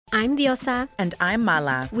I'm Diosa. And I'm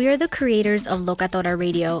Mala. We are the creators of Locatora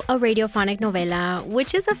Radio, a radiophonic novela,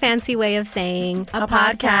 which is a fancy way of saying a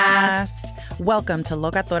podcast. Welcome to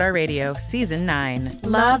Locatora Radio, Season 9.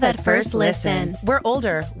 Love at first listen. We're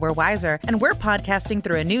older, we're wiser, and we're podcasting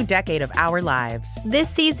through a new decade of our lives. This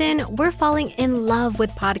season, we're falling in love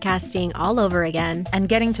with podcasting all over again. And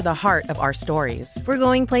getting to the heart of our stories. We're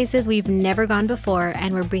going places we've never gone before,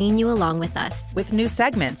 and we're bringing you along with us. With new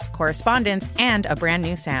segments, correspondence, and a brand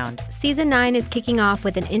new sound. Season 9 is kicking off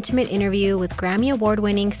with an intimate interview with Grammy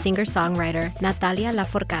Award-winning singer-songwriter Natalia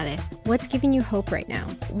Lafourcade. What's giving you hope right now?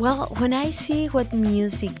 Well, when I see what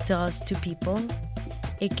music does to people,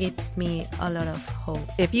 it gives me a lot of hope.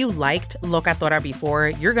 If you liked Locatora before,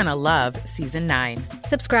 you're gonna love Season 9.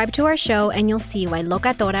 Subscribe to our show and you'll see why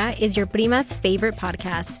Locatora is your prima's favorite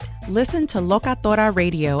podcast. Listen to Locatora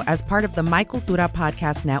Radio as part of the My Cultura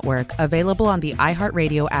Podcast Network, available on the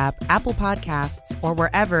iHeartRadio app, Apple Podcasts, or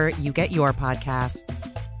wherever you get your podcasts.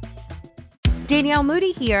 Danielle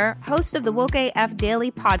Moody here, host of the Woke AF Daily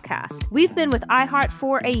podcast. We've been with iHeart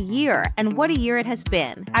for a year, and what a year it has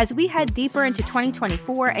been. As we head deeper into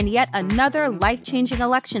 2024 and yet another life-changing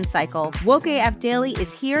election cycle, Woke AF Daily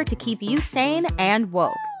is here to keep you sane and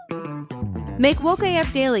woke. Make Woke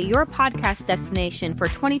AF Daily your podcast destination for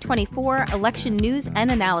 2024 election news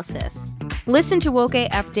and analysis. Listen to Woke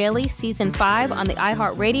AF Daily Season 5 on the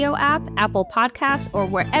iHeartRadio app, Apple Podcasts, or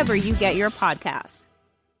wherever you get your podcasts.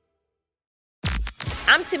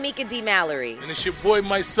 I'm Tamika D. Mallory. And it's your boy,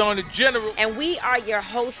 my son, the General. And we are your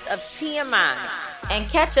hosts of TMI. And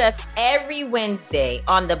catch us every Wednesday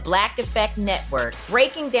on the Black Effect Network,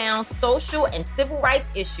 breaking down social and civil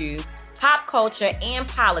rights issues, pop culture, and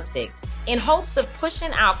politics, in hopes of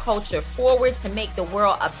pushing our culture forward to make the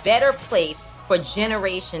world a better place for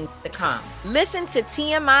generations to come. Listen to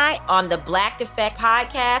TMI on the Black Effect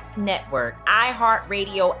Podcast Network,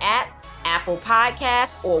 iHeartRadio app, Apple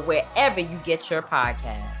Podcasts, or wherever you get your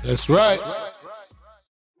podcasts. That's right.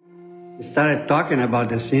 We started talking about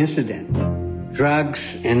this incident.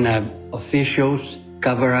 Drugs and officials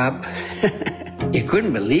cover up. You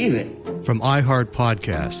couldn't believe it. From iHeart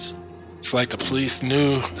Podcasts. It's like the police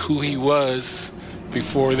knew who he was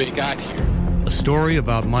before they got here. A story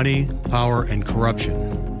about money, power, and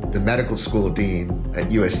corruption. The medical school dean at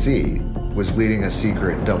USC was leading a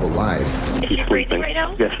secret double life. She's breathing right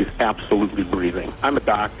now? Yes, she's absolutely breathing. I'm a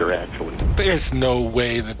doctor, actually. There's no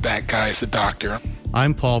way that guy's a doctor.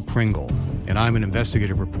 I'm Paul Pringle, and I'm an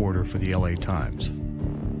investigative reporter for the LA Times.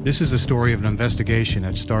 This is the story of an investigation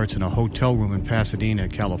that starts in a hotel room in Pasadena,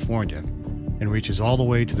 California, and reaches all the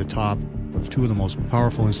way to the top of two of the most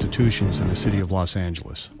powerful institutions in the city of Los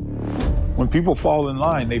Angeles. When people fall in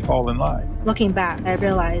line, they fall in line. Looking back, I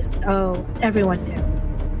realized, everyone knew.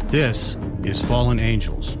 This is Fallen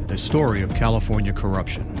Angels, a story of California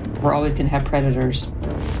corruption. We're always going to have predators.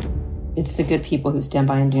 It's the good people who stand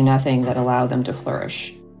by and do nothing that allow them to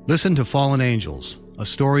flourish. Listen to Fallen Angels, a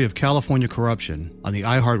story of California corruption on the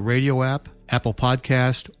iHeartRadio app, Apple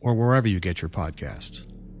Podcast, or wherever you get your podcasts.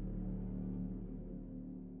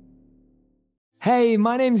 Hey,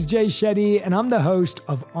 my name's Jay Shetty, and I'm the host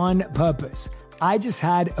of On Purpose. I just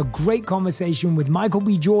had a great conversation with Michael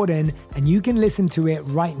B. Jordan, and you can listen to it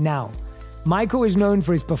right now. Michael is known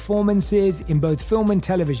for his performances in both film and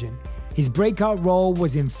television. His breakout role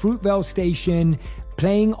was in Fruitvale Station,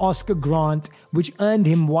 playing Oscar Grant, which earned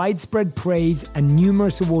him widespread praise and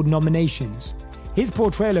numerous award nominations. His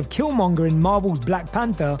portrayal of Killmonger in Marvel's Black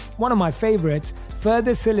Panther, one of my favorites,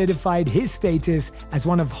 further solidified his status as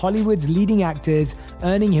one of Hollywood's leading actors,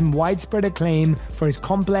 earning him widespread acclaim for his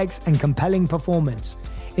complex and compelling performance.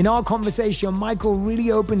 In our conversation, Michael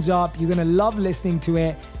really opens up. You're going to love listening to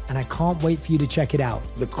it, and I can't wait for you to check it out.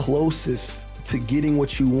 The closest to getting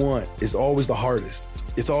what you want is always the hardest.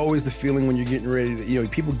 It's always the feeling when you're getting ready to,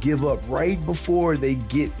 people give up right before they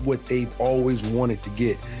get what they've always wanted to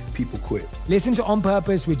get. People quit. Listen to On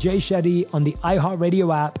Purpose with Jay Shetty on the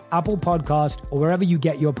iHeartRadio app, Apple Podcast, or wherever you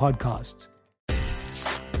get your podcasts.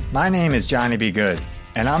 My name is Johnny B. Good,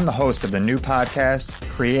 and I'm the host of the new podcast,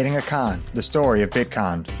 Creating a Con, the story of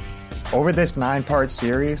Bitcoin. Over this 9-part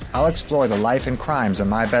series, I'll explore the life and crimes of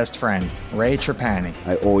my best friend, Ray Trapani.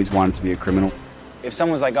 I always wanted to be a criminal. If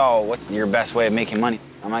someone's like, oh, what's your best way of making money?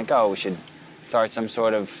 I'm like, oh, we should start some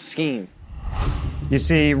sort of scheme. You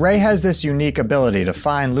see, Ray has this unique ability to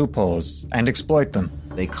find loopholes and exploit them.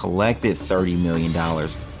 They collected $30 million.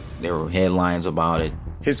 There were headlines about it.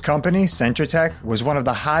 His company, Centratech, was one of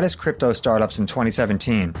the hottest crypto startups in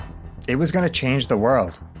 2017. It was going to change the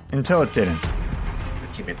world, until it didn't. I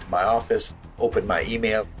came into my office, opened my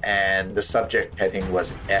email, and the subject heading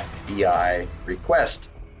was FBI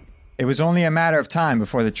request. It was only a matter of time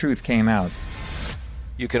before the truth came out.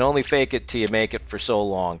 You can only fake it till you make it for so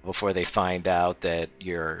long before they find out that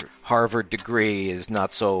your Harvard degree is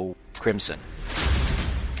not so crimson.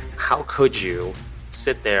 How could you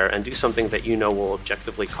sit there and do something that you know will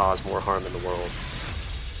objectively cause more harm in the world?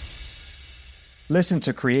 Listen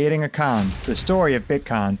to Creating a Con, the story of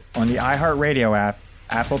Bitcon, on the iHeartRadio app,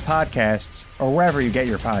 Apple Podcasts, or wherever you get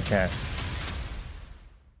your podcasts.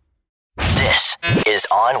 This is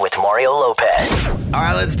On with Mario Lopez. All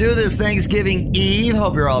right, let's do this. Thanksgiving Eve.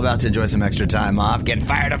 Hope you're all about to enjoy some extra time off. Getting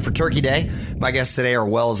fired up for Turkey Day. My guests today are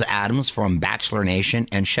Wells Adams from Bachelor Nation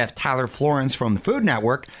and Chef Tyler Florence from the Food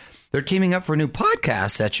Network. They're teaming up for a new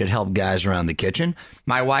podcast that should help guys around the kitchen.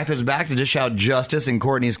 My wife is back to dish out justice in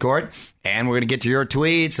Courtney's court. And we're going to get to your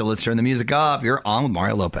tweets, so let's turn the music up. You're on with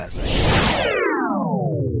Mario Lopez.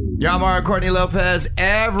 You're on Mario Courtney Lopez.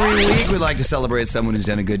 Every week we like to celebrate someone who's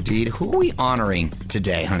done a good deed. Who are we honoring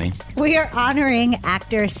today, honey? We are honoring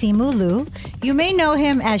actor Simu Liu. You may know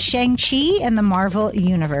him as Shang-Chi in the Marvel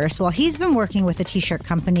Universe. Well, he's been working with a t-shirt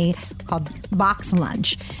company called Box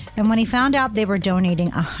Lunch. And when he found out they were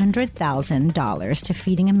donating $100,000 to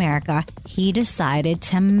Feeding America, he decided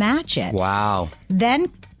to match it. Wow.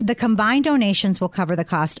 Then the combined donations will cover the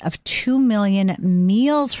cost of 2 million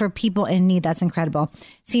meals for people in need. That's incredible.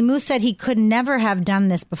 Simu said he could never have done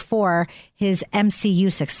this before his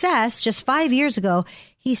MCU success. Just 5 years ago,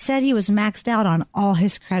 he said he was maxed out on all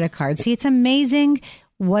his credit cards. See, it's amazing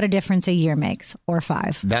what a difference a year makes, or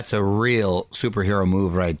 5. That's a real superhero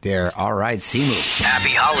move right there. All right, Simu.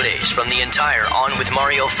 Happy holidays from the entire On with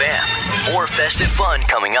Mario fam. More festive fun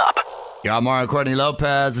coming up. You're on Mario Courtney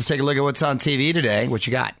Lopez. Let's take a look at what's on TV today. What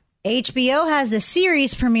you got? HBO has the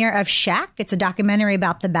series premiere of Shaq. It's a documentary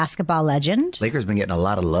about the basketball legend. Lakers been getting a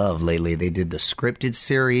lot of love lately. They did the scripted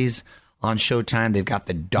series on Showtime. They've got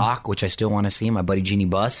the doc, which I still want to see. My buddy Jeannie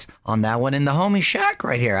Buss on that one. And the homie Shaq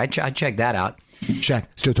right here. I checked that out. Shaq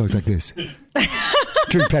still talks like this.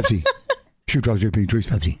 Drink Pepsi. Shoot drugs, drinks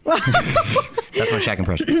Pepsi. That's my Shaq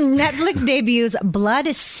impression. Netflix debuts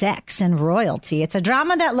Blood, Sex, and Royalty. It's a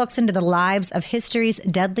drama that looks into the lives of history's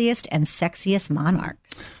deadliest and sexiest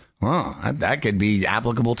monarchs. Oh, that could be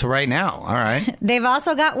applicable to right now. All right. They've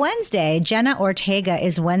also got Wednesday. Jenna Ortega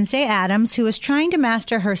is Wednesday Addams, who is trying to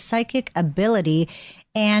master her psychic ability,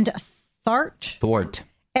 and Thwart.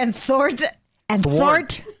 The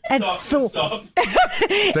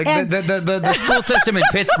school system in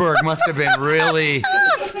Pittsburgh must have been really,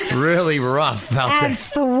 really rough out there. And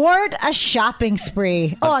thwart a shopping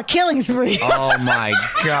spree. Oh, a killing spree. Oh my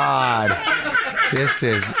God. This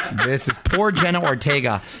is poor Jenna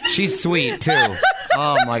Ortega. She's sweet too.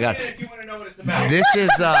 Oh my God. This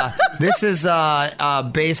is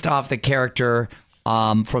based off the character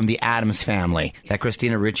from the Addams Family that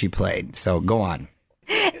Christina Ricci played. So go on.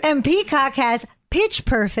 And Peacock has Pitch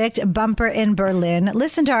Perfect bumper in Berlin.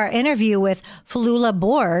 Listen to our interview with Falula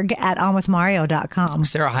Borg at onwithmario.com.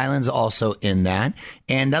 Sarah Hyland's also in that.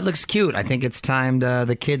 And that looks cute. I think it's time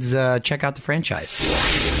the kids check out the franchise.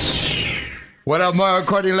 What up, Mario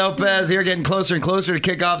Courtney Lopez here, getting closer and closer to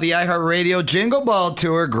kick off the iHeartRadio Jingle Ball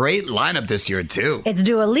Tour. Great lineup this year, too. It's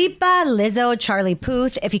Dua Lipa, Lizzo, Charlie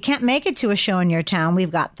Puth. If you can't make it to a show in your town,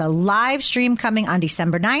 we've got the live stream coming on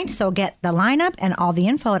December 9th. So get the lineup and all the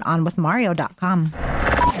info at onwithmario.com.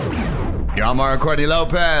 You're on Mario Courtney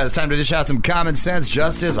Lopez. Time to dish out some common sense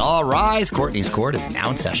justice. All rise. Courtney's Court is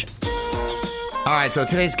now in session. All right, so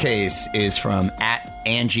today's case is from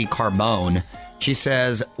 @Angie Carbone. She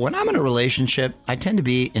says, when I'm in a relationship, I tend to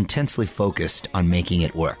be intensely focused on making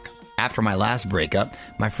it work. After my last breakup,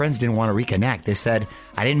 my friends didn't want to reconnect. They said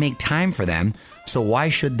I didn't make time for them, so why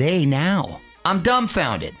should they now? I'm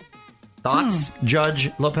dumbfounded. Thoughts,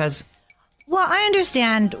 Judge Lopez? Well, I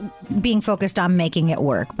understand being focused on making it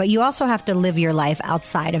work, but you also have to live your life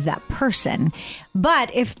outside of that person. But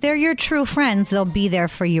if they're your true friends, they'll be there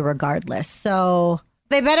for you regardless. So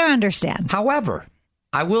they better understand. However,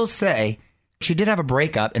 I will say, she did have a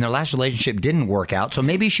breakup and their last relationship didn't work out. So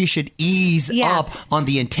maybe she should ease up on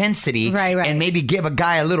the intensity and maybe give a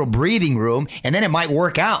guy a little breathing room and then it might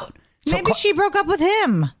work out. So maybe she broke up with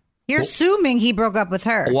him. You're assuming he broke up with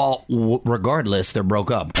her. Well, regardless, they're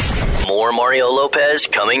broke up. More Mario Lopez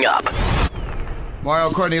coming up.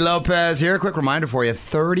 Mario Courtney Lopez here. Quick reminder for you.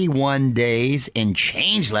 31 days and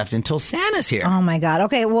change left until Santa's here. Oh, my God.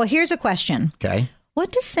 Okay, well, here's a question. Okay.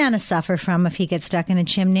 What does Santa suffer from if he gets stuck in a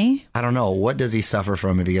chimney? I don't know. What does he suffer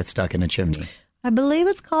from if he gets stuck in a chimney? I believe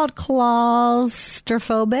it's called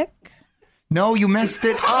claustrophobic. No, you messed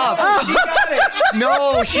it up. Oh. She got it.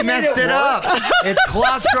 No, she messed it up. It's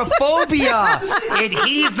claustrophobia.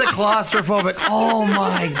 He's the claustrophobic. Oh,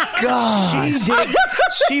 my God.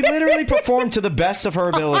 She literally performed to the best of her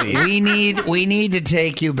ability. We need to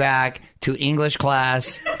take you back to English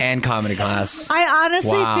class and comedy class. I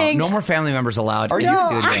honestly think no more family members allowed in you,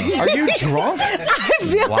 the studio. Are you drunk? I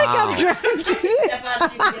feel like I'm drunk.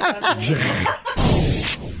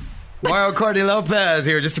 Mario Courtney Lopez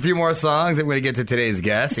here. Just a few more songs. I'm going to get to today's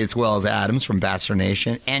guest. It's Wells Adams from Bachelor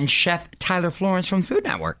Nation and Chef Tyler Florence from Food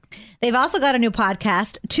Network. They've also got a new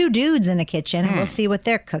podcast, Two Dudes in a Kitchen. We'll see what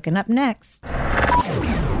they're cooking up next.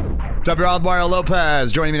 What's up, y'all? Mario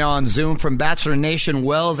Lopez joining me now on Zoom from Bachelor Nation,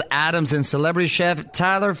 Wells Adams, and celebrity chef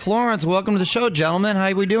Tyler Florence. Welcome to the show, gentlemen. How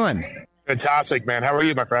are we doing? Fantastic, man. How are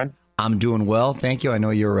you, my friend? I'm doing well. Thank you. I know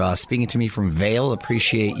you're speaking to me from Vail.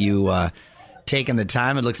 Appreciate you taking the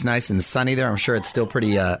time. It looks nice and sunny there. I'm sure it's still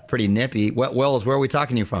pretty nippy. Wells, where are we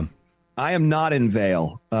talking to you from? I am not in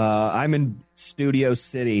Vail. I'm in Studio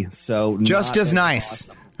City, so just as nice.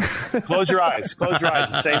 Awesome. Close your eyes. Close your eyes.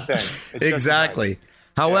 The same thing. It's exactly. Nice.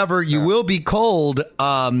 However, you will be cold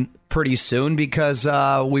pretty soon because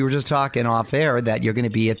we were just talking off air that you're going to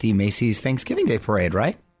be at the Macy's Thanksgiving Day Parade,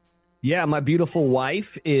 right? Yeah, my beautiful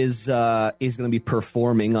wife is going to be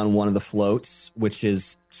performing on one of the floats, which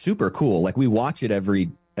is super cool. Like, we watch it every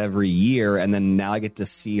year, and then now I get to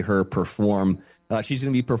see her perform. She's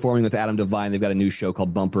going to be performing with Adam Devine. They've got a new show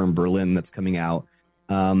called Bumper in Berlin that's coming out,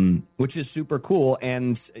 which is super cool.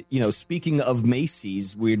 And, you know, speaking of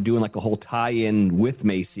Macy's, we're doing like a whole tie-in with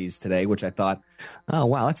Macy's today, which I thought, oh,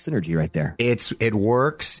 wow, that's synergy right there. It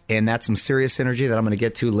works, and that's some serious synergy that I'm going to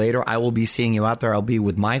get to later. I will be seeing you out there. I'll be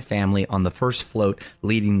with my family on the first float,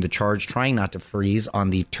 leading the charge, trying not to freeze on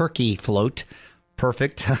the turkey float.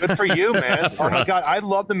 Perfect. Good for you, man. Oh, my God. I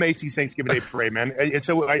love the Macy's Thanksgiving Day Parade, man. And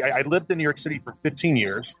so I lived in New York City for 15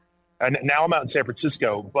 years, and now I'm out in San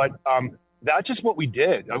Francisco. But that's just what we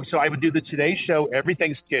did. So I would do the Today Show every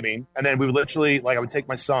Thanksgiving, and then we would literally, like, I would take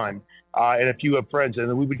my son and a few of friends, and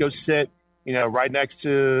then we would go sit, you know, right next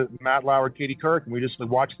to Matt Lauer, Katie Couric, and we just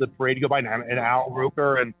watch the parade go by, and Al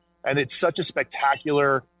Roker, and it's such a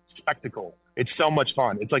spectacular spectacle. It's so much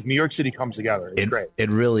fun. It's like New York City comes together. It's great. It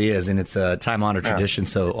really is, and it's a time-honored tradition,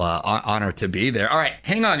 so honored to be there. All right,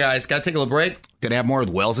 hang on, guys. Got to take a little break. Going to have more with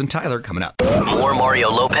Wells and Tyler coming up. More Mario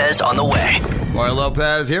Lopez on the way. Mario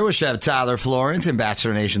Lopez here with Chef Tyler Florence and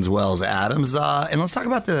Bachelor Nation's Wells Adams. And let's talk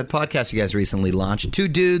about the podcast you guys recently launched, Two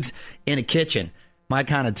Dudes in a Kitchen. My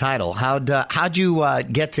kind of title. How'd you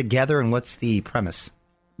get together, and what's the premise?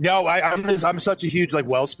 No, I'm such a huge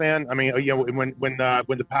Wells fan. I mean, you know, when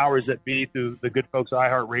the powers that be through the good folks at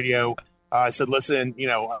iHeartRadio said, listen, you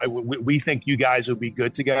know, we think you guys will be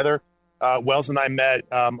good together. Wells and I met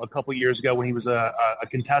a couple years ago when he was a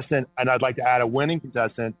contestant, and I'd like to add a winning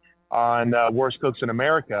contestant on Worst Cooks in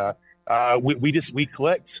America. We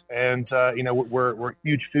clicked, and you know, we're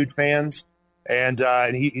huge food fans, and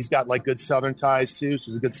he's got like good Southern ties too, so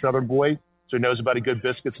he's a good Southern boy. So he knows about a good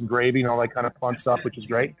biscuits and gravy and all that kind of fun stuff, which is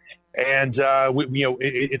great. And you know,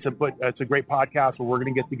 it's a great podcast where we're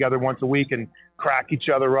going to get together once a week and crack each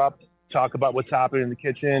other up, talk about what's happening in the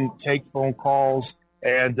kitchen, take phone calls,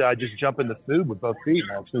 and just jump into food with both feet.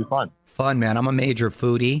 Man, it's going to be fun. Fun, man. I'm a major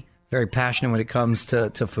foodie. Very passionate when it comes to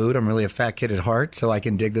food. I'm really a fat kid at heart, so I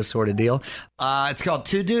can dig this sort of deal. It's called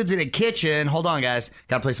Two Dudes in a Kitchen. Hold on, guys.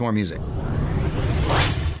 Got to play some more music.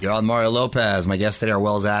 You're on Mario Lopez. My guests today are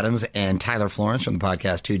Wells Adams and Tyler Florence from the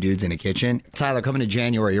podcast Two Dudes in a Kitchen. Tyler, coming to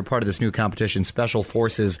January, you're part of this new competition, Special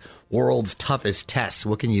Forces World's Toughest Tests.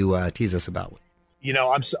 What can you tease us about? You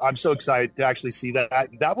know, I'm so excited to actually see that.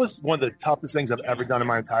 That was one of the toughest things I've ever done in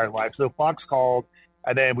my entire life. So Fox called,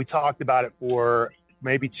 and then we talked about it for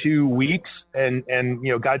maybe 2 weeks, and you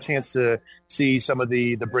know, got a chance to see some of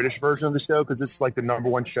the British version of the show, because it's like the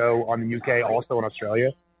 #1 show on the UK, also in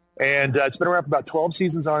Australia. And it's been around for about 12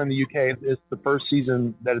 seasons on in the UK. It's the first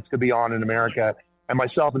season that it's going to be on in America. And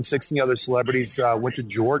myself and 16 other celebrities went to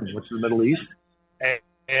Jordan, went to the Middle East,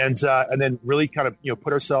 and then really kind of, you know,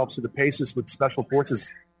 put ourselves to the paces with Special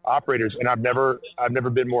Forces operators. And I've never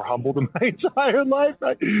been more humbled in my entire life.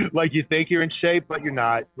 Right? Like, you think you're in shape, but you're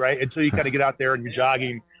not, right? Until you kind of get out there and you're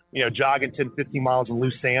jogging 10, 15 miles in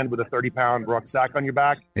loose sand with a 30-pound rucksack on your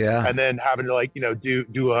back. Yeah. And then having to, like, you know,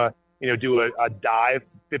 do a dive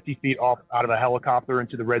 50 feet off out of a helicopter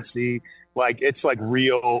into the Red Sea. Like, it's like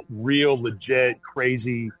real, legit,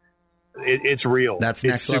 crazy. It's real. That's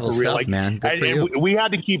next level stuff, like, man. Good for you. We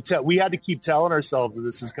had to keep telling ourselves that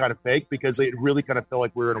this is kind of fake, because it really kind of felt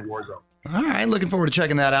like we were in a war zone. All right, looking forward to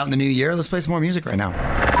checking that out in the new year. Let's play some more music right now.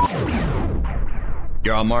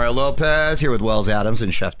 You're on Mario Lopez here with Wells Adams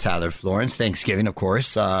and Chef Tyler Florence. Thanksgiving, of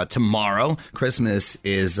course, tomorrow. Christmas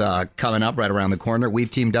is coming up right around the corner. We've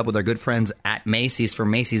teamed up with our good friends at Macy's for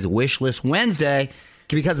Macy's Wish List Wednesday.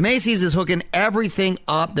 because Macy's is hooking everything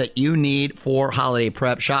up that you need for holiday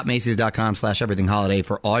prep. Shop Macy's.com/everythingholiday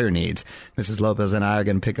for all your needs. Mrs. Lopez and I are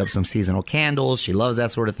going to pick up some seasonal candles. She loves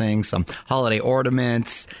that sort of thing. Some holiday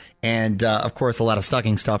ornaments. And, of course, a lot of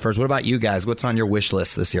stocking stuffers. What about you guys? What's on your wish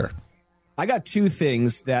list this year? I got two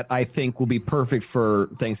things that I think will be perfect for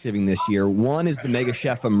Thanksgiving this year. One is the Mega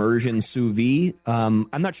Chef Immersion Sous Vide. I'm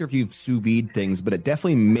not sure if you've sous vide things, but it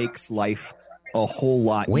definitely makes life a whole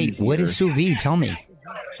lot easier. Wait, what is sous vide? Tell me.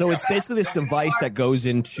 So it's basically this device that goes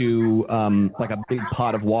into like a big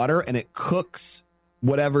pot of water, and it cooks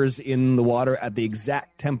whatever's in the water at the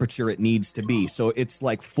exact temperature it needs to be. So it's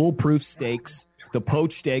like foolproof steaks. The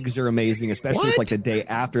poached eggs are amazing, especially if, like, the day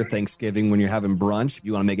after Thanksgiving when you're having brunch, if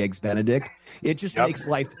you want to make Eggs Benedict. It just makes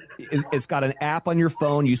life – it's got an app on your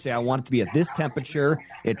phone. You say, I want it to be at this temperature.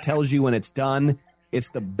 It tells you when it's done. It's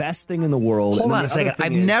the best thing in the world. Hold on a second.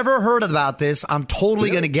 I've never heard about this. I'm totally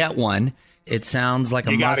going to get one. It sounds like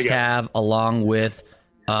a must-have along with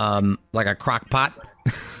like a crock pot.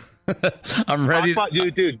 I'm ready.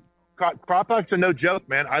 Dude. Crock pots are no joke,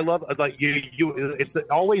 man. I love you. It's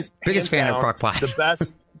always biggest fan of crock pot. The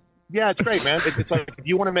best. Yeah, it's great, man. It's like if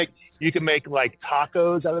you want to make, you can make like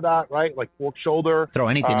tacos out of that, right? Like pork shoulder. Throw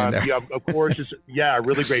anything in there. Yeah, of course. Just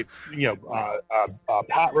really great.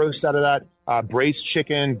 Pot roast out of that. Braised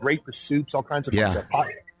chicken, great for soups, all kinds of fun stuff.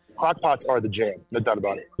 Crock pots are the jam, no doubt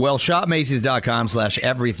about it. Well, shop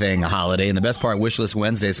Macy's.com/everything holiday. And the best part, Wishlist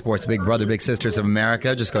Wednesday supports Big Brother, Big Sisters of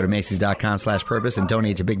America. Just go to Macy's.com/purpose and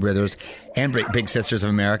donate to Big Brothers and Big Sisters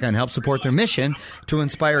of America and help support their mission to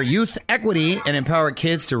inspire youth equity and empower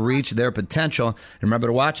kids to reach their potential. And remember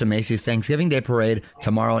to watch the Macy's Thanksgiving Day Parade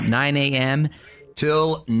tomorrow at 9 a.m.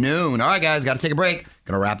 till noon. All right, guys, got to take a break.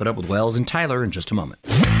 Going to wrap it up with Wells and Tyler in just a moment.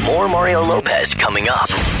 More Mario Lopez coming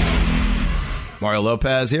up. Mario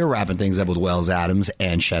Lopez here, wrapping things up with Wells Adams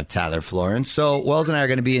and Chef Tyler Florence. So Wells and I are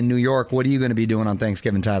going to be in New York. What are you going to be doing on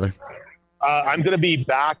Thanksgiving, Tyler? I'm going to be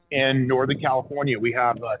back in Northern California. We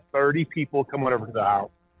have 30 people coming over to the house,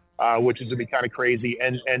 which is going to be kind of crazy.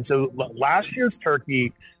 And so last year's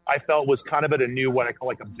turkey, I felt was kind of at a new, what I call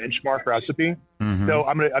like a benchmark recipe. Mm-hmm. So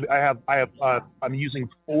I'm using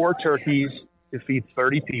 4 turkeys to feed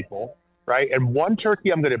 30 people. Right. And one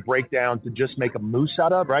turkey I'm going to break down to just make a mousse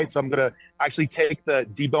out of. Right. So I'm going to actually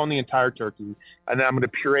debone the entire turkey, and then I'm going to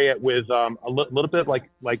puree it with a little bit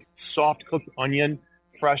like soft cooked onion,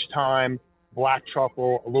 fresh thyme, black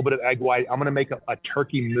truffle, a little bit of egg white. I'm going to make a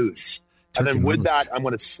turkey mousse. And then with that, I'm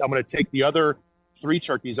going to take the other 3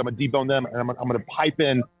 turkeys. I'm going to debone them, and I'm going to pipe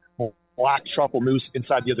in black truffle mousse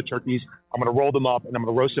inside the other turkeys. I'm going to roll them up, and I'm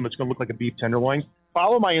going to roast them. It's going to look like a beef tenderloin.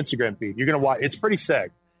 Follow my Instagram feed. You're going to watch. It's pretty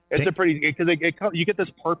sick. It's because you get this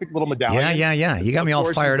perfect little medallion. Yeah. You got me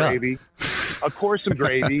all fired up. Of course, some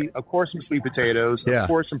gravy. Of course, some sweet potatoes. Of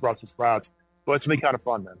course, some Brussels sprouts. But it's going to be kind of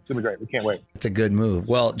fun, man. It's going to be great. We can't wait. It's a good move.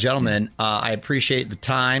 Well, gentlemen, I appreciate the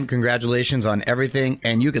time. Congratulations on everything.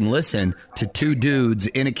 And you can listen to 2 Dudes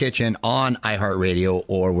in a Kitchen on iHeartRadio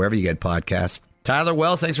or wherever you get podcasts. Tyler,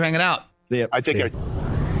 Wells, thanks for hanging out. See ya. I take care.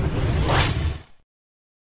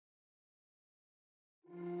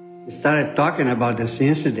 Started talking about this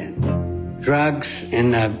incident. Drugs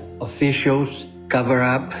and officials cover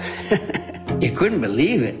up. You couldn't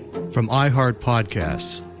believe it. From iHeart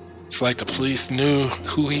Podcasts. It's like the police knew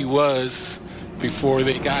who he was before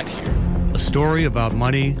they got here. A story about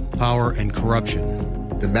money, power, and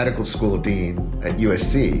corruption. The medical school dean at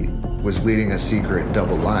USC was leading a secret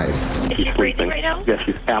double life. Is she breathing right now? Yes,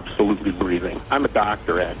 she's absolutely breathing. I'm a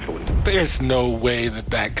doctor, actually. There's no way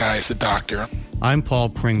that guy's a doctor. I'm Paul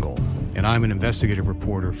Pringle, and I'm an investigative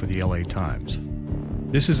reporter for the LA Times.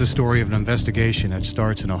 This is the story of an investigation that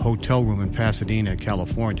starts in a hotel room in Pasadena,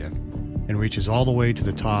 California, and reaches all the way to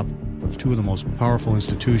the top of 2 of the most powerful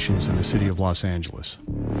institutions in the city of Los Angeles.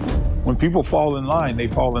 When people fall in line, they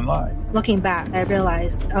fall in line. Looking back, I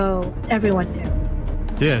realized, everyone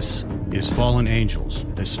knew. This is Fallen Angels,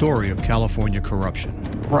 the story of California corruption.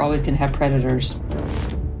 We're always going to have predators.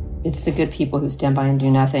 It's the good people who stand by and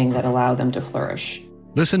do nothing that allow them to flourish.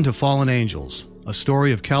 Listen to Fallen Angels, a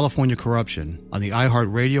story of California corruption on the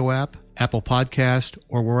iHeartRadio app, Apple Podcast,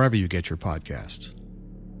 or wherever you get your podcasts.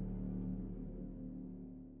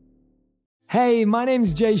 Hey, my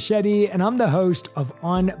name's Jay Shetty, and I'm the host of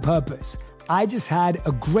On Purpose. I just had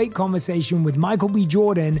a great conversation with Michael B.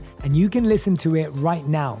 Jordan, and you can listen to it right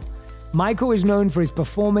now. Michael is known for his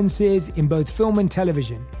performances in both film and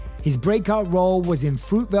television. His breakout role was in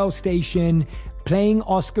Fruitvale Station, playing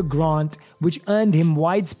Oscar Grant, which earned him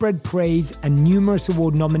widespread praise and numerous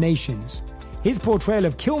award nominations. His portrayal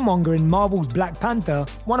of Killmonger in Marvel's Black Panther,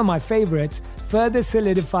 one of my favorites, further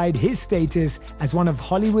solidified his status as one of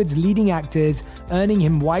Hollywood's leading actors, earning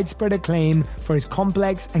him widespread acclaim for his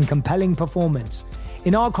complex and compelling performance.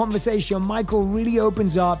 In our conversation, Michael really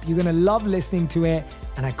opens up. You're going to love listening to it,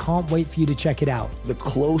 and I can't wait for you to check it out. The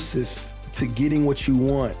closest to getting what you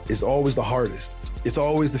want is always the hardest. It's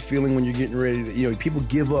always the feeling when you're getting ready to, people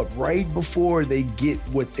give up right before they get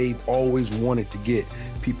what they've always wanted to get.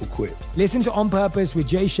 People quit. Listen to On Purpose with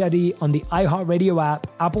Jay Shetty on the iHeartRadio app,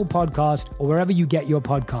 Apple Podcast, or wherever you get your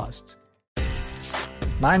podcasts.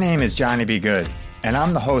 My name is Johnny B. Good, and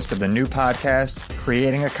I'm the host of the new podcast,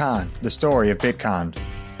 Creating a Con, the story of Bitcon.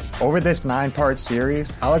 Over this 9-part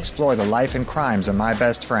series, I'll explore the life and crimes of my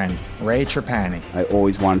best friend, Ray Trapani. I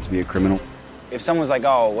always wanted to be a criminal. If someone's like,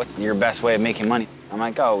 oh, what's your best way of making money? I'm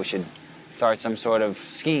like, oh, we should start some sort of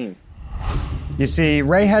scheme. You see,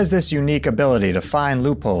 Ray has this unique ability to find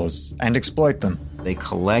loopholes and exploit them. They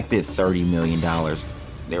collected $30 million.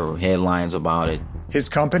 There were headlines about it. His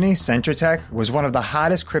company, Centratech, was one of the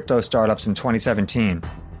hottest crypto startups in 2017.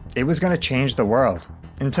 It was going to change the world,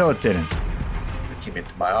 until it didn't. I came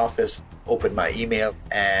into my office, opened my email,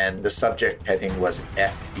 and the subject heading was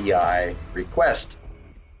FBI request.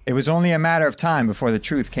 It was only a matter of time before the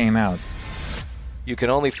truth came out. You can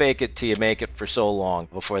only fake it till you make it for so long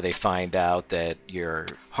before they find out that your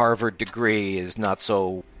Harvard degree is not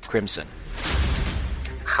so crimson.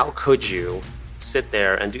 How could you sit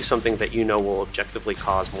there and do something that you know will objectively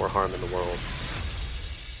cause more harm in the world?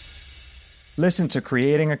 Listen to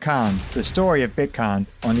Creating a Con, the story of Bitcon,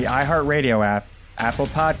 on the iHeartRadio app, Apple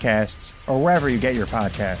Podcasts, or wherever you get your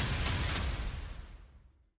podcasts.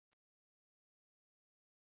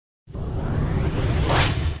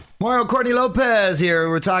 Mario Courtney Lopez here.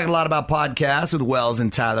 We're talking a lot about podcasts with Wells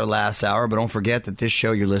and Tyler last hour, but don't forget that this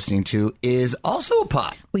show you're listening to is also a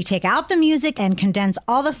pod. We take out the music and condense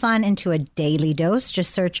all the fun into a daily dose.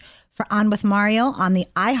 Just search for On With Mario on the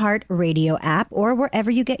iHeartRadio app or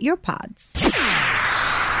wherever you get your pods.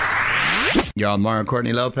 You're on Mario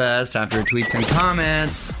Courtney Lopez. Time for your tweets and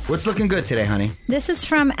comments. What's looking good today, honey? This is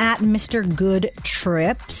from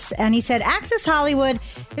 @MrGoodTrips, and he said Access Hollywood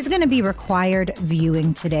is going to be required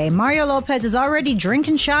viewing today. Mario Lopez is already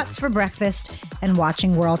drinking shots for breakfast and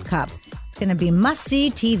watching World Cup. It's going to be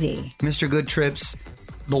must-see TV. Mr. Good Trips,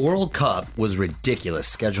 the World Cup was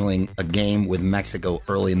ridiculous, scheduling a game with Mexico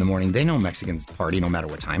early in the morning. They know Mexicans party no matter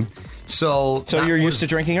what time. So you're used to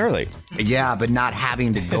drinking early. Yeah, but not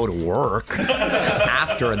having to go to work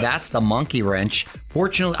after. That's the monkey wrench.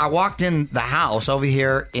 Fortunately, I walked in the house over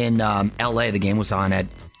here in L.A. The game was on at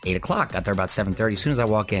 8 o'clock. Got there about 7:30. As soon as I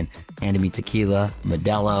walk in, handed me tequila,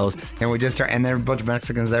 Modelo's, and we just started, and there were a bunch of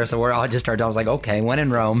Mexicans there, so we're all just started. I was like, okay, when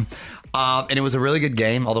in Rome. And it was a really good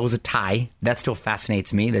game, although it was a tie. That still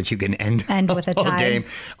fascinates me that you can end with a tie game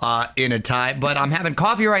in a tie. But I'm having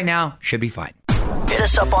coffee right now. Should be fine. Hit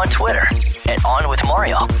us up on Twitter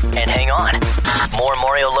 @OnWithMario. And hang on, more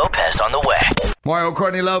Mario Lopez on the way. Mario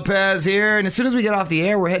Courtney Lopez here. And as soon as we get off the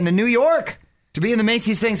air, we're heading to New York to be in the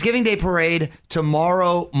Macy's Thanksgiving Day Parade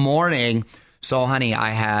tomorrow morning. So, honey,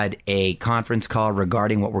 I had a conference call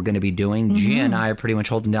regarding what we're going to be doing. Mm-hmm. Gia and I are pretty much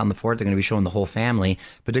holding down the fort. They're going to be showing the whole family.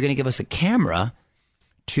 But they're going to give us a camera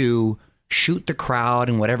to shoot the crowd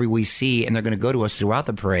and whatever we see, and they're going to go to us throughout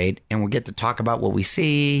the parade, and we'll get to talk about what we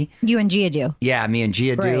see. You and Gia do? Yeah, me and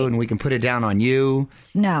Gia do, and we can put it down on you.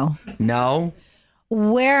 No. No?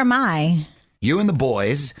 Where am I? You and the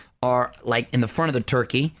boys are, like, in the front of the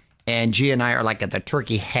turkey, and Gia and I are, like, at the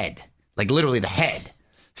turkey head. Like, literally the head.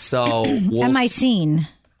 So am I seen?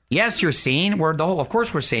 Yes, you're seen. Of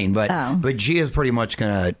course we're seen, but Gia's pretty much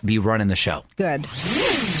going to be running the show. Good.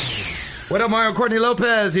 What up, Mario Courtney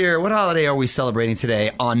Lopez here. What holiday are we celebrating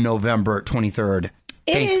today on November 23rd,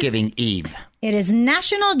 Thanksgiving Eve? It is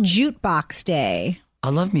National Jukebox Day. I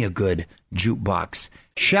love me a good jukebox.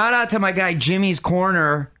 Shout out to my guy Jimmy's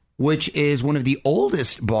Corner, which is one of the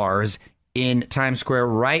oldest bars in Times Square,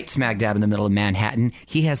 right smack dab in the middle of Manhattan.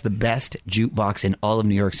 He has the best jukebox in all of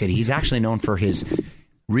New York City. He's actually known for his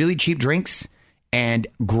really cheap drinks and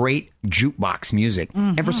great jukebox music.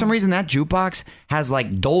 Mm-hmm. And for some reason, that jukebox has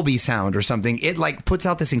like Dolby sound or something. It like puts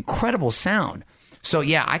out this incredible sound. So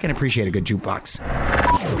yeah, I can appreciate a good jukebox.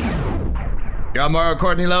 Got Mario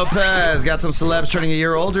Courtney Lopez. Got some celebs turning a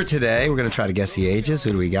year older today. We're going to try to guess the ages.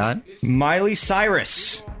 Who do we got? Miley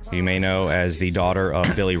Cyrus, who you may know as the daughter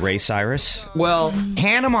of Billy Ray Cyrus. Well,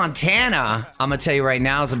 Hannah Montana, I'm going to tell you right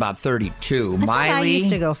now, is about 32. Miley. I used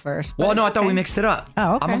to go first. Well, no, I thought we mixed it up.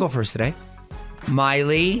 Oh, okay. I'm going to go first today.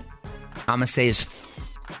 Miley, I'm going to say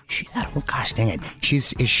gosh dang it.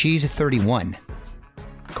 She's 31.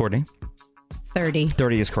 Courtney? 30.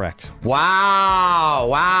 30 is correct.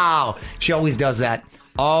 Wow. She always does that.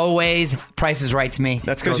 Always Price is Right to me.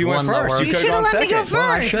 That's because Goes you went one first. lower. You could have gone second.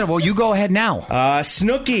 Well, I should have. Well, you go ahead now.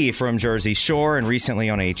 Snooki from Jersey Shore and recently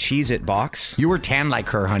on a Cheez-It box. You were tan like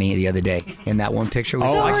her, honey, the other day in that one picture.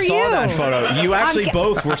 I saw that photo. You actually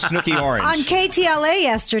both were Snooki orange. On KTLA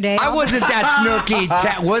yesterday. I wasn't that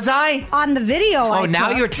Snooki. Was I? On the video. Oh,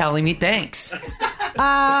 now you're telling me. Thanks.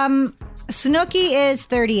 Snooki is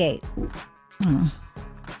 38.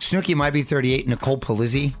 Snooki might be 38. Nicole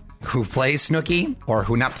Palizzi, who plays Snooki, or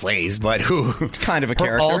who not plays, but who it's kind of a her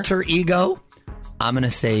character. Alter ego. I'm going to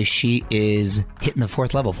say she is hitting the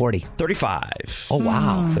fourth level, 40. 35. Oh,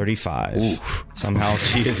 wow. 35. Oof. Somehow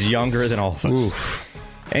she is younger than all of us. Oof.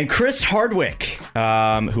 And Chris Hardwick,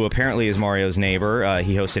 who apparently is Mario's neighbor.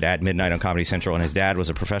 He hosted At Midnight on Comedy Central, and his dad was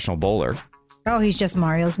a professional bowler. Oh, he's just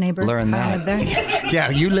Mario's neighbor. Learn I that. live there.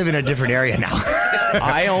 Yeah, you live in a different area now.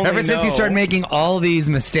 I only Ever since you started making all these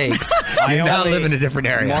mistakes, you now live in a different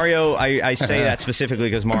area. Mario, I say that specifically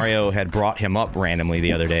because Mario had brought him up randomly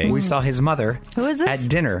the other day. We saw his mother Who is this? at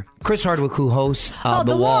dinner. Chris Hardwick, who hosts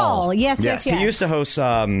The Wall. Yes. He used to host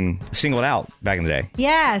Singled Out back in the day.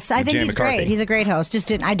 Yes, I With think Jan he's McCarthy. great. He's a great host.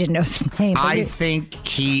 I didn't know his name. but I think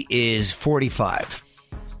he is 45.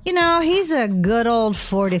 You know, he's a good old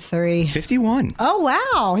 43. 51. Oh,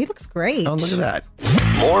 wow. He looks great. Oh, look at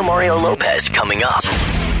that. More Mario Lopez coming up.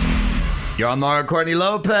 You're on Mario Courtney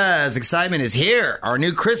Lopez. Excitement is here. Our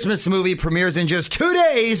new Christmas movie premieres in just 2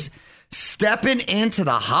 days. Stepping into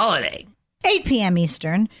the holiday. 8 p.m.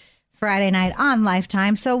 Eastern, Friday night on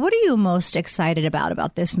Lifetime. So what are you most excited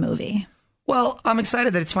about this movie? Well, I'm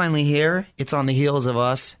excited that it's finally here. It's on the heels of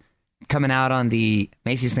us coming out on the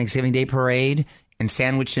Macy's Thanksgiving Day Parade and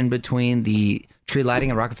sandwiched in between the tree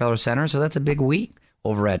lighting at Rockefeller Center. So that's a big week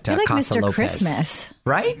over at You're like Casa Mr. Lopez. Christmas.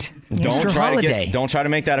 Right? Don't Mr. Holiday. don't try to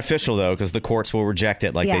make that official, though, because the courts will reject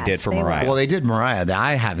it like they Yes, did for they will. Mariah. Well, they did Mariah.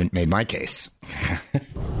 I haven't made my case.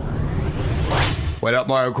 What up,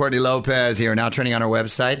 Mario Courtney Lopez here. Now trending on our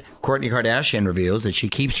website, Kourtney Kardashian reveals that she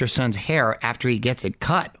keeps her son's hair after he gets it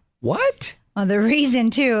cut. What? Well, the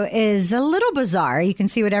reason, too, is a little bizarre. You can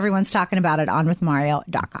see what everyone's talking about at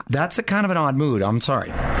onwithmario.com. That's a kind of an odd mood. I'm sorry.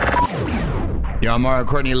 You're on Mario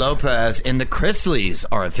Courtney Lopez, and the Chrisleys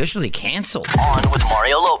are officially canceled. On with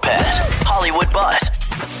Mario Lopez. Hollywood Buzz.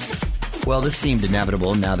 Well, this seemed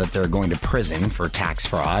inevitable now that they're going to prison for tax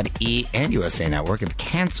fraud. E! and USA Network have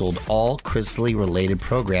canceled all Chrisley-related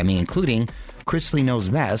programming, including Chrisley Knows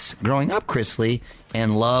Best, Growing Up Chrisley,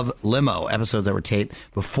 and Love Limo. Episodes that were taped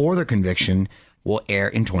before their conviction will air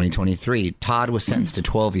in 2023. Todd was sentenced to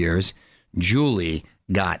 12 years. Julie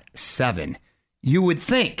got 7. You would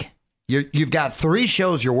think you've got 3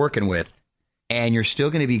 shows you're working with, and you're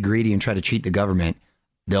still going to be greedy and try to cheat the government.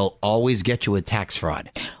 They'll always get you with tax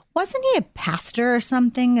fraud. Wasn't he a pastor or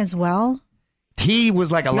something as well? He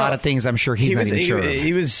was like a lot of things I'm sure he's not even sure of.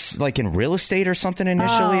 He was like in real estate or something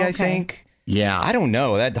initially, I think. Yeah. I don't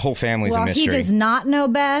know. That whole family's a mystery. He does not know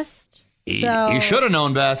best. He should have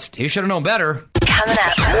known best. He should have known better. Coming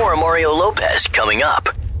up. More Mario Lopez coming up.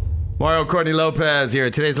 Mario Courtney Lopez here.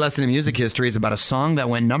 Today's lesson in music history is about a song that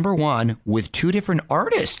went #1 with 2 different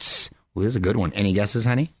artists. Well, this is a good one. Any guesses,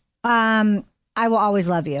 honey? I Will Always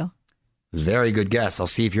Love You. Very good guess. I'll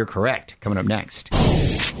see if you're correct. Coming up next.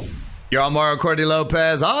 You're on Mario Courtney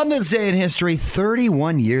Lopez. On this day in history,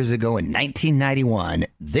 31 years ago in 1991,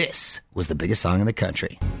 this was the biggest song in the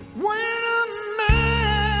country.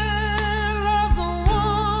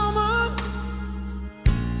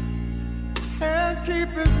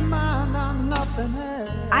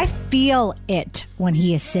 I feel it when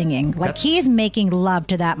he is singing. Like he is making love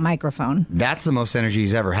to that microphone. That's the most energy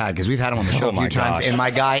he's ever had because we've had him on the show a few times. gosh. And my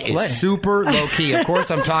guy is super low key. Of course,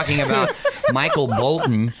 I'm talking about Michael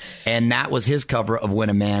Bolton. And that was his cover of When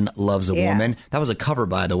a Man Loves a Woman. That was a cover,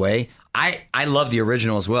 by the way. I love the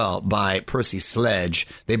original as well by Percy Sledge.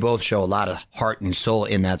 They both show a lot of heart and soul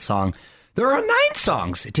in that song. There are 9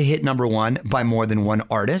 songs to hit #1 by more than one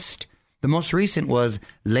artist. The most recent was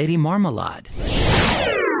Lady Marmalade.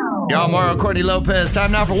 Yo, Mario Courtney Lopez.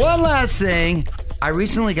 Time now for one last thing. I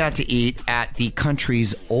recently got to eat at the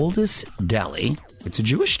country's oldest deli. It's a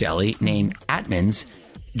Jewish deli named Atman's,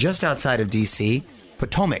 just outside of D.C.,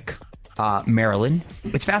 Potomac, Maryland.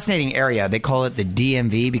 It's a fascinating area. They call it the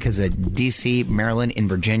DMV because of D.C., Maryland, and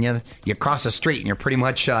Virginia. You cross the street and you're pretty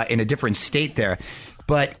much in a different state there.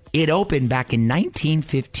 But it opened back in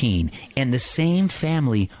 1915, and the same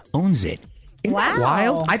family owns it. Isn't that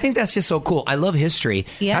wild? I think that's just so cool. I love history.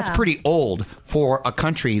 Yeah. That's pretty old for a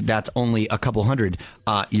country that's only a couple hundred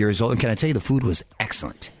years old. And can I tell you, the food was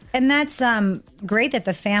excellent. And that's great that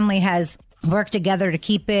the family has work together to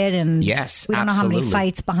keep it. And yes, we don't know how many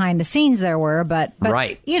fights behind the scenes there were, but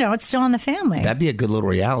right. It's still in the family. That'd be a good little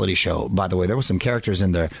reality show. By the way, there were some characters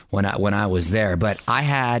in there when I was there, but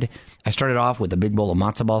I started off with a big bowl of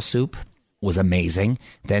matzo ball soup. Was amazing.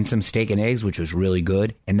 Then some steak and eggs, which was really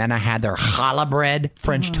good. And then I had their challah bread,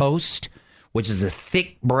 French toast, which is a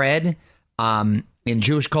thick bread in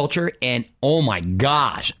Jewish culture. And oh my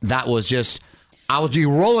gosh, that was just,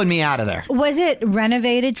 you rolling me out of there. Was it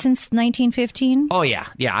renovated since 1915? Oh yeah.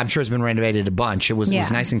 I'm sure it's been renovated a bunch. It was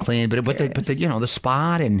nice and clean, but the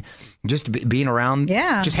spot and just being around,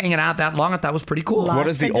 just hanging out that long, I thought was pretty cool. What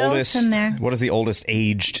is the oldest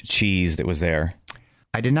aged cheese that was there?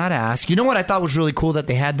 I did not ask. You know what I thought was really cool that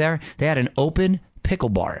they had there? They had an open pickle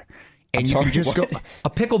bar. And you can just go a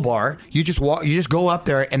pickle bar. You just go up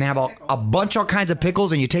there and they have a bunch of all kinds of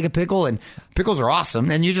pickles, and you take a pickle, and pickles are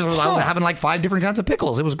awesome. And I was having like 5 different kinds of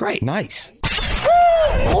pickles. It was great. Nice.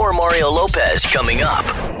 More Mario Lopez coming up.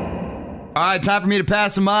 All right, time for me to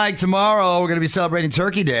pass the mic. Tomorrow, we're going to be celebrating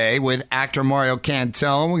Turkey Day with actor Mario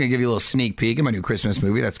Cantone. We're going to give you a little sneak peek of my new Christmas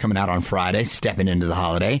movie that's coming out on Friday, stepping into the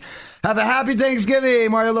holiday. Have a happy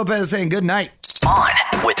Thanksgiving. Mario Lopez saying good night. On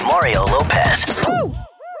with Mario Lopez. Woo!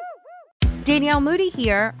 Danielle Moody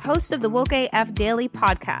here, host of the Woke AF Daily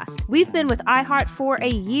podcast. We've been with iHeart for a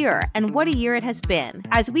year, and what a year it has been.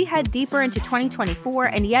 As we head deeper into 2024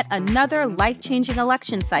 and yet another life-changing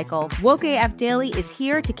election cycle, Woke AF Daily is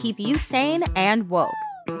here to keep you sane and woke.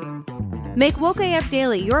 Make Woke AF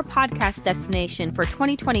Daily your podcast destination for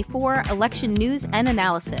 2024 election news and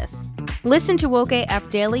analysis. Listen to Woke AF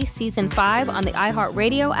Daily Season 5 on the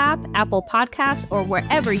iHeartRadio app, Apple Podcasts, or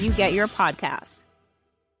wherever you get your podcasts.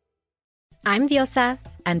 I'm Diosa.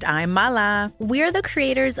 And I'm Mala. We're the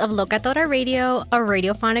creators of Locatora Radio, a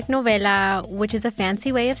radiophonic novela, which is a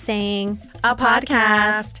fancy way of saying a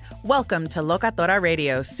podcast. Welcome to Locatora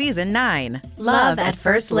Radio Season 9. Love at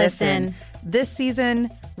First Listen. This season,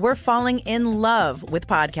 we're falling in love with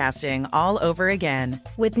podcasting all over again.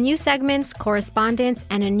 With new segments, correspondence,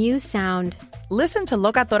 and a new sound. Listen to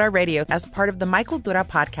Locatora Radio as part of the Michael Dura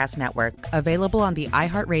Podcast Network, available on the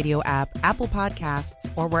iHeartRadio app, Apple Podcasts,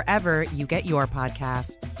 or wherever you get your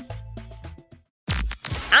podcasts.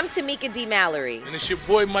 I'm Tamika D. Mallory. And it's your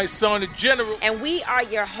boy, my son, the General. And we are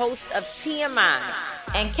your hosts of TMI.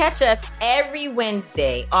 And catch us every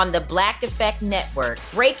Wednesday on the Black Effect Network,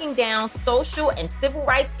 breaking down social and civil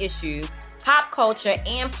rights issues, pop culture,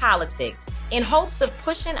 and politics, in hopes of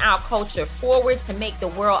pushing our culture forward to make the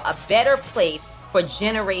world a better place for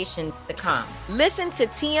generations to come. Listen to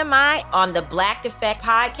TMI on the Black Effect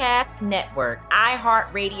Podcast Network,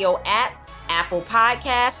 iHeartRadio app, Apple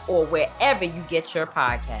Podcasts, or wherever you get your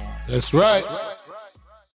podcasts. That's right.